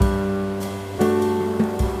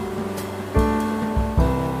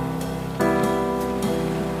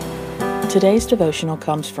Today's devotional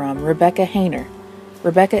comes from Rebecca Hayner.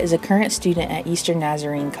 Rebecca is a current student at Eastern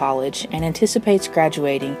Nazarene College and anticipates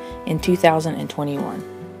graduating in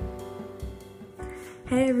 2021.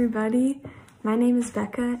 Hey everybody, my name is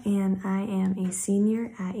Becca and I am a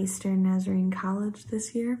senior at Eastern Nazarene College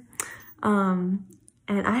this year. And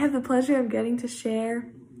I have the pleasure of getting to share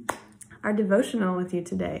our devotional with you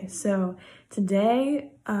today. So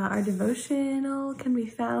today, our devotional can be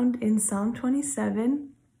found in Psalm 27.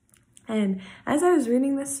 And as I was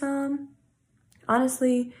reading this psalm,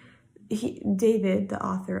 honestly, David, the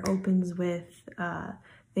author, opens with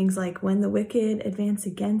things like, when the wicked advance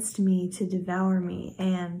against me to devour me,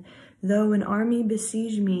 and though an army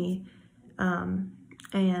besiege me,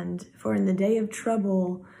 and for in the day of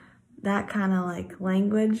trouble, that kind of like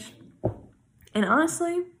language. And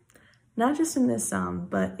honestly, not just in this psalm,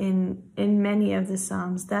 but in many of the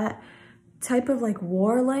psalms, that type of like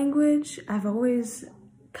war language, I've always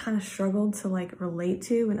kind of struggled to like relate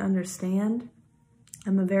to and understand.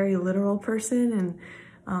 I'm a very literal person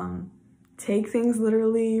and take things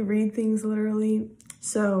literally, read things literally.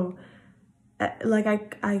 So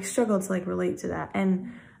like I struggle to like relate to that.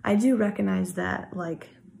 And I do recognize that like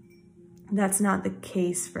that's not the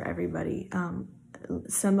case for everybody.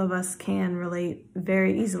 Some of us can relate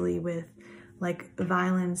very easily with like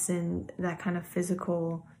violence and that kind of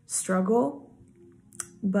physical struggle.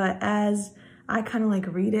 But as I kind of like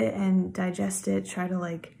read it and digest it, try to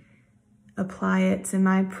like apply it to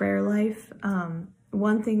my prayer life,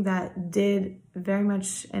 one thing that did very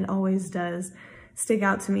much and always does stick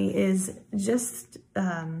out to me is just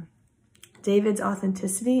David's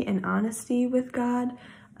authenticity and honesty with God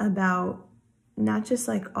about not just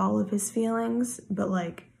like all of his feelings, but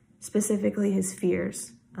like specifically his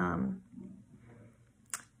fears.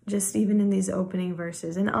 Just even in these opening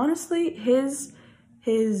verses. And honestly, his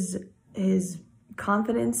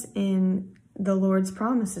confidence in the Lord's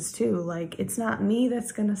promises too. Like, it's not me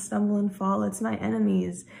that's gonna stumble and fall, it's my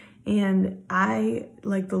enemies. And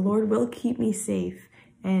the Lord will keep me safe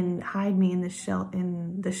and hide me in the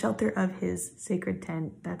shelter of his sacred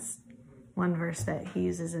tent. That's one verse that he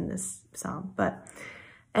uses in this psalm. But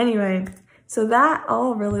anyway, so that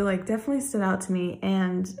all really like definitely stood out to me.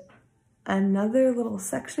 And another little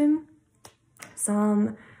section,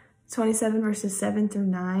 Psalm 27 verses 7 through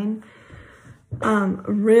 9,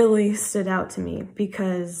 really stood out to me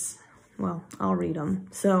because, well, I'll read them.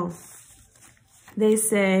 So they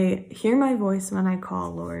say, "Hear my voice when I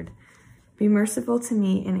call, Lord. Be merciful to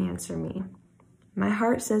me and answer me. My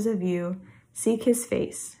heart says of you, seek his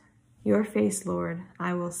face. Your face, Lord,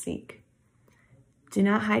 I will seek. Do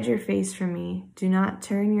not hide your face from me. Do not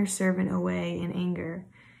turn your servant away in anger.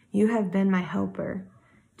 You have been my helper.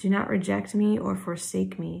 Do not reject me or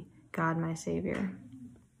forsake me, God, my Savior."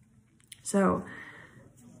 So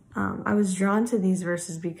I was drawn to these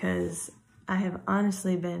verses because I have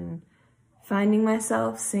honestly been finding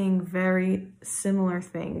myself saying very similar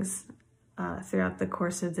things throughout the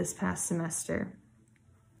course of this past semester.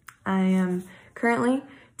 I am currently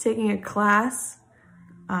taking a class.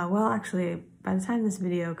 Well, actually, by the time this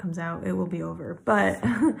video comes out, it will be over. But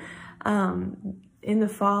in the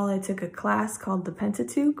fall, I took a class called the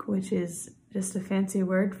Pentateuch, which is just a fancy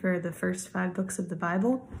word for the first 5 books of the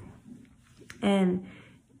Bible. And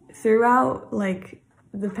throughout like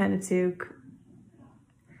the Pentateuch,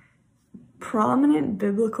 prominent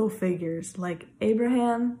biblical figures like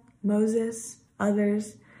Abraham, Moses,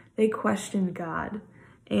 others, they questioned God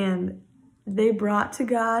and they brought to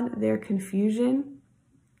God their confusion.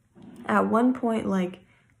 At one point, like,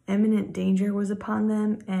 imminent danger was upon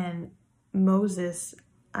them, and Moses,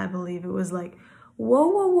 I believe it was like, whoa,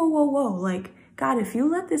 whoa, whoa, whoa, whoa. Like, God, if you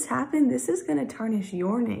let this happen, this is going to tarnish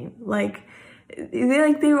your name. Like, they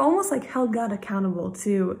were almost like held God accountable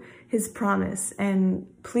to his promise and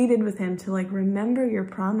pleaded with him to like, remember your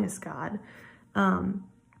promise, God.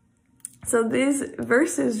 So these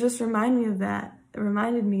verses just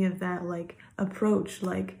reminded me of that like approach,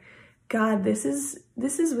 like, God, this is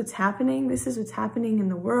what's happening. This is what's happening in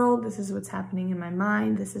the world. This is what's happening in my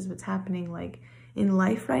mind. This is what's happening like in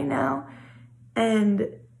life right now. And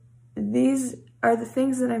these are the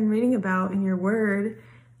things that I'm reading about in your word,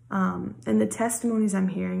 and the testimonies I'm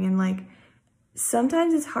hearing. And like,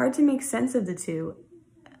 sometimes it's hard to make sense of the two.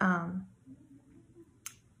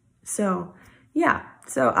 So yeah,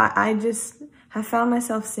 so I just have found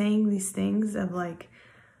myself saying these things of like,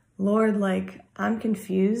 Lord, like, I'm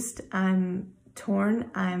confused, I'm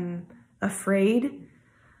torn, I'm afraid,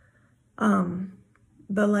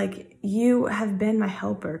 but like, you have been my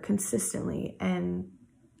helper consistently, and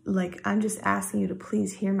like, I'm just asking you to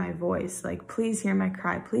please hear my voice, like, please hear my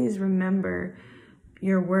cry, please remember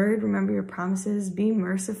your word, remember your promises, be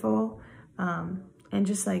merciful, and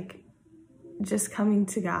just coming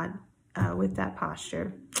to God with that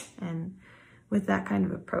posture and with that kind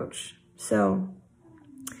of approach. So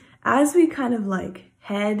as we kind of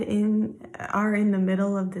are in the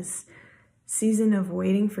middle of this season of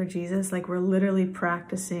waiting for Jesus, like we're literally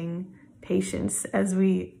practicing patience as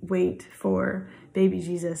we wait for baby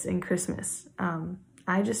Jesus in Christmas.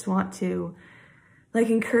 I just want to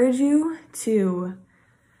encourage you to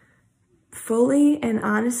fully and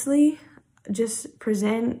honestly just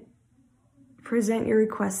present your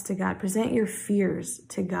requests to God, present your fears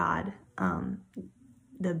to God.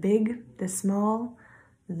 The big, the small,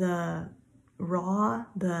 the raw,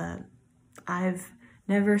 I've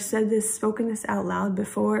never spoken this out loud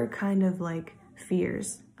before, kind of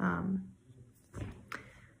fears.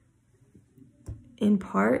 In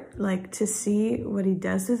part, to see what he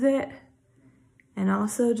does with it, and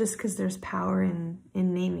also just because there's power in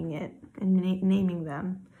naming it and naming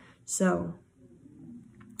them. So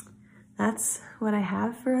that's what I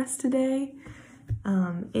have for us today.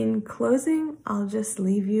 In closing, I'll just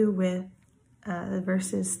leave you with the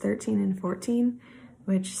verses 13 and 14,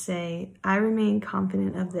 which say, "I remain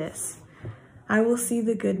confident of this. I will see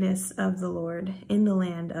the goodness of the Lord in the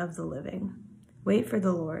land of the living. Wait for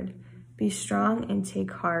the Lord. Be strong and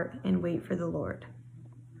take heart and wait for the Lord."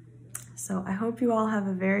 So I hope you all have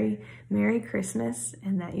a very Merry Christmas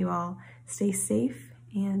and that you all stay safe,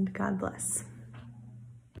 and God bless.